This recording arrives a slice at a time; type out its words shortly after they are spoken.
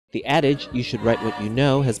The adage, "you should write what you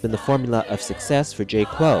know," has been the formula of success for Jay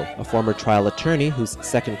Kuo, a former trial attorney whose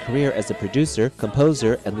second career as a producer,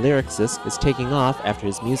 composer, and lyricist is taking off after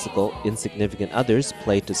his musical, Insignificant Others,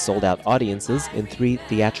 played to sold-out audiences in 3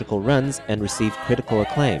 theatrical runs and received critical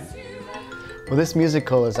acclaim. Well, this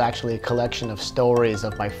musical is actually a collection of stories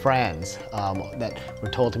of my friends that were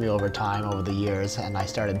told to me over time, over the years, and I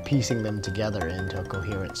started piecing them together into a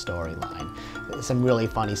coherent storyline. Some really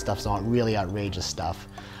funny stuff, some really outrageous stuff.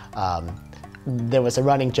 There was a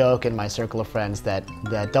running joke in my circle of friends that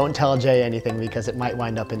don't tell Jay anything because it might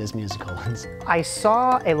wind up in his musical. I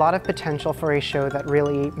saw a lot of potential for a show that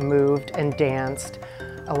really moved and danced.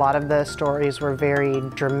 A lot of the stories were very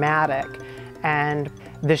dramatic, and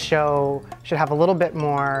this show should have a little bit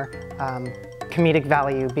more comedic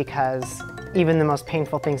value because even the most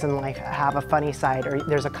painful things in life have a funny side, or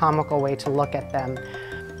there's a comical way to look at them.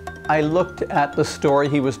 I looked at the story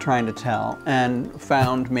he was trying to tell and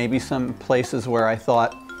found maybe some places where I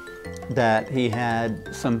thought that he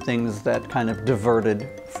had some things that kind of diverted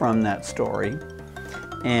from that story.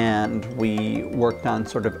 And we worked on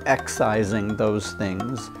sort of excising those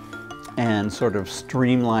things and sort of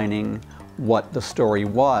streamlining what the story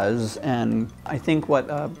was. And I think what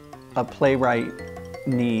a playwright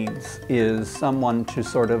needs is someone to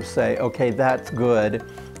sort of say, okay, that's good,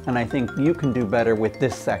 and I think you can do better with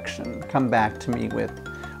this section. Come back to me with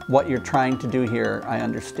what you're trying to do here. I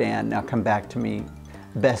understand. Now come back to me.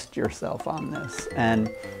 Best yourself on this. And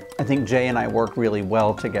I think Jay and I work really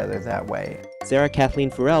well together that way. Sarah Kathleen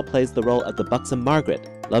Farrell plays the role of the buxom Margaret,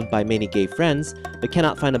 loved by many gay friends, but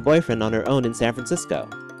cannot find a boyfriend on her own in San Francisco.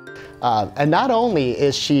 And not only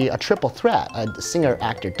is she a triple threat, a singer,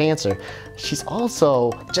 actor, dancer, she's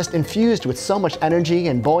also just infused with so much energy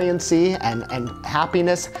and buoyancy and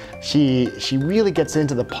happiness. She really gets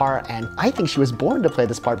into the part, and I think she was born to play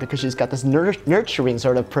this part because she's got this nurturing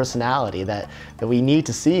sort of personality that we need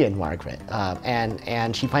to see in Margaret.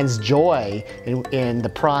 And she finds joy in the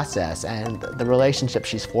process and the relationship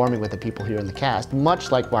she's forming with the people here in the cast, much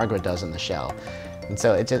like Margaret does in the show. And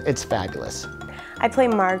so it's fabulous. I play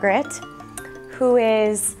Margaret, who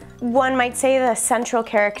is, one might say, the central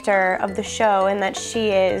character of the show, in that she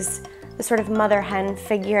is the sort of mother hen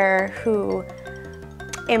figure who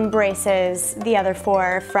embraces the other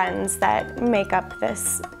 4 friends that make up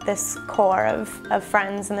this core of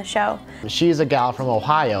friends in the show. She's a gal from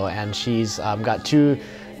Ohio, and she's got 2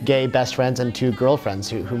 gay best friends and 2 girlfriends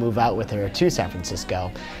who move out with her to San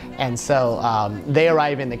Francisco. And so they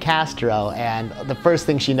arrive in the Castro, and the first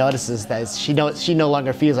thing she notices is she no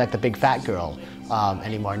longer feels like the big fat girl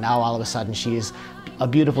anymore. Now all of a sudden she's a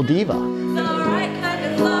beautiful diva. The right kind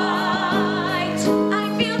of light.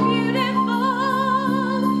 I feel beautiful.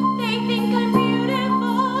 They think I'm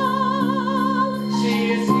beautiful.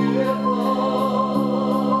 She is beautiful.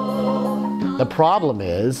 The problem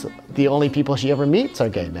is the only people she ever meets are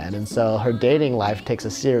gay men, and so her dating life takes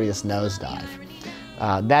a serious nosedive.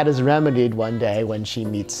 That is remedied one day when she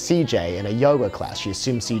meets CJ in a yoga class. She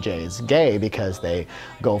assumes CJ is gay because they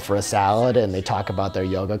go for a salad and they talk about their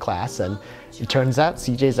yoga class, and it turns out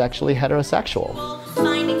CJ is actually heterosexual.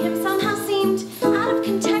 Finding him somehow seemed out of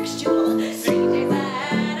contextual. CJ's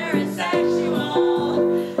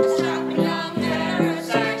heterosexual. Struck me down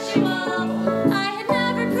heterosexual. I had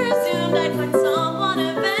never presumed I'd find someone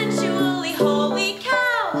eventually. Holy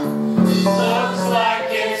cow! Looks like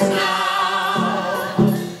it's now.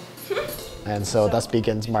 And so thus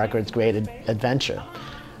begins Margaret's great adventure.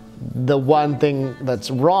 The one thing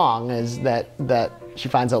that's wrong is that she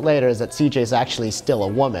finds out later is that CJ is actually still a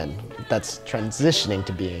woman that's transitioning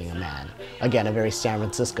to being a man. Again, a very San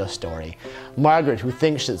Francisco story. Margaret, who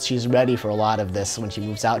thinks that she's ready for a lot of this when she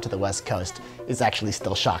moves out to the West Coast, is actually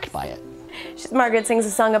still shocked by it. Margaret sings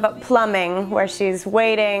a song about plumbing, where she's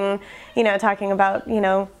waiting, talking about,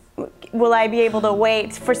 will I be able to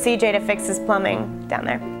wait for CJ to fix his plumbing down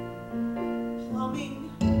there?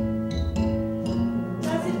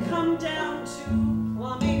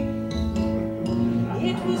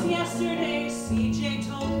 It was yesterday, CJ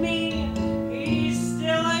told me he's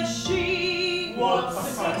still a she.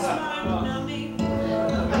 What's my numbing?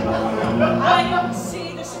 I didn't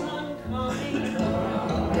see this one coming.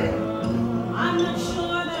 I'm not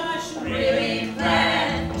sure that I should really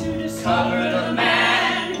plan to discover the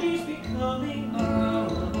man he's becoming.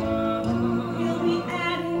 He'll be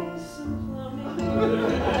adding some plumbing.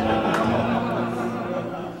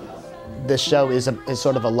 This show is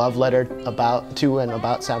sort of a love letter to and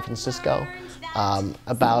about San Francisco,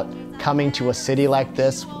 about coming to a city like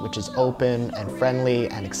this, which is open and friendly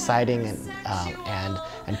and exciting and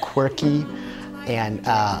quirky,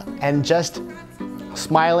 and just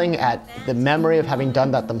smiling at the memory of having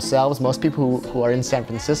done that themselves. Most people who are in San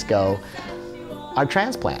Francisco are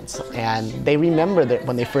transplants, and they remember that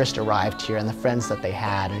when they first arrived here and the friends that they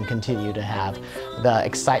had, and continue to have the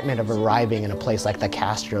excitement of arriving in a place like the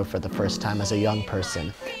Castro for the first time as a young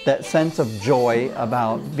person. That sense of joy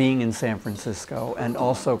about being in San Francisco, and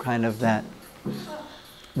also kind of that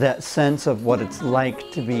sense of what it's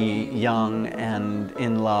like to be young and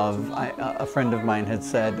in love. A friend of mine had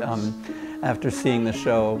said, after seeing the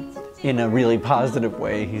show, in a really positive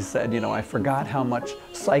way, he said, you know, I forgot how much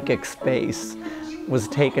psychic space was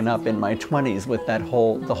taken up in my 20s with the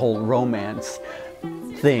whole romance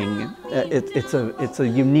thing. It's a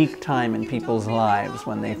unique time in people's lives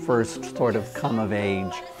when they first sort of come of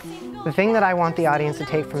age. The thing that I want the audience to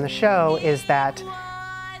take from the show is that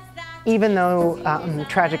even though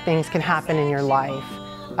tragic things can happen in your life,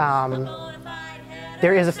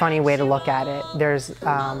 there is a funny way to look at it.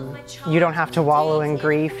 You don't have to wallow in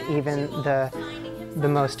grief. Even the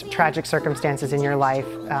most tragic circumstances in your life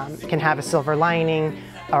can have a silver lining,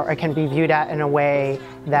 or it can be viewed at in a way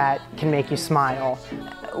that can make you smile.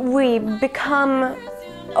 We become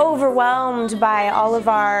overwhelmed by all of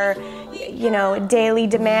our, daily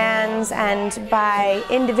demands, and by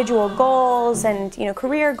individual goals and,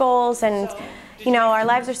 career goals, and our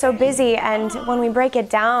lives are so busy, and when we break it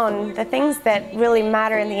down, the things that really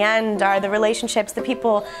matter in the end are the relationships, the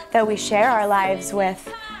people that we share our lives with,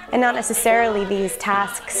 and not necessarily these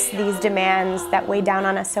tasks, these demands that weigh down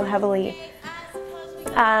on us so heavily.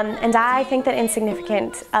 And I think that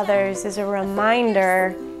Insignificant Others is a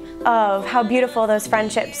reminder of how beautiful those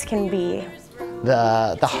friendships can be.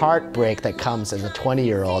 The heartbreak that comes as a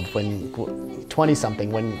 20-year-old, when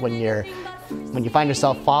 20-something, when you find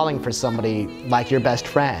yourself falling for somebody like your best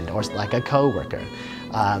friend or like a coworker,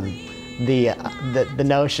 the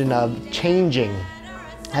notion of changing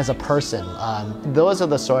as a person. Those are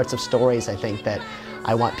the sorts of stories I think that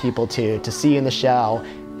I want people to see in the show,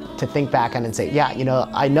 to think back on and say, yeah,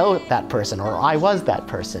 I know that person, or I was that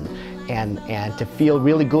person, and to feel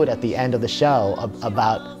really good at the end of the show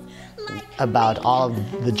about all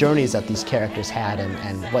of the journeys that these characters had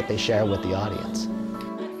and what they share with the audience.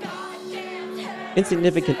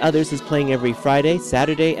 Insignificant Others is playing every Friday,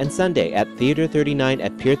 Saturday, and Sunday at Theater 39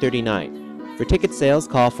 at Pier 39. For ticket sales,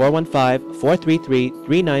 call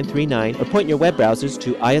 415-433-3939 or point your web browsers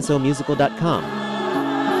to isomusical.com.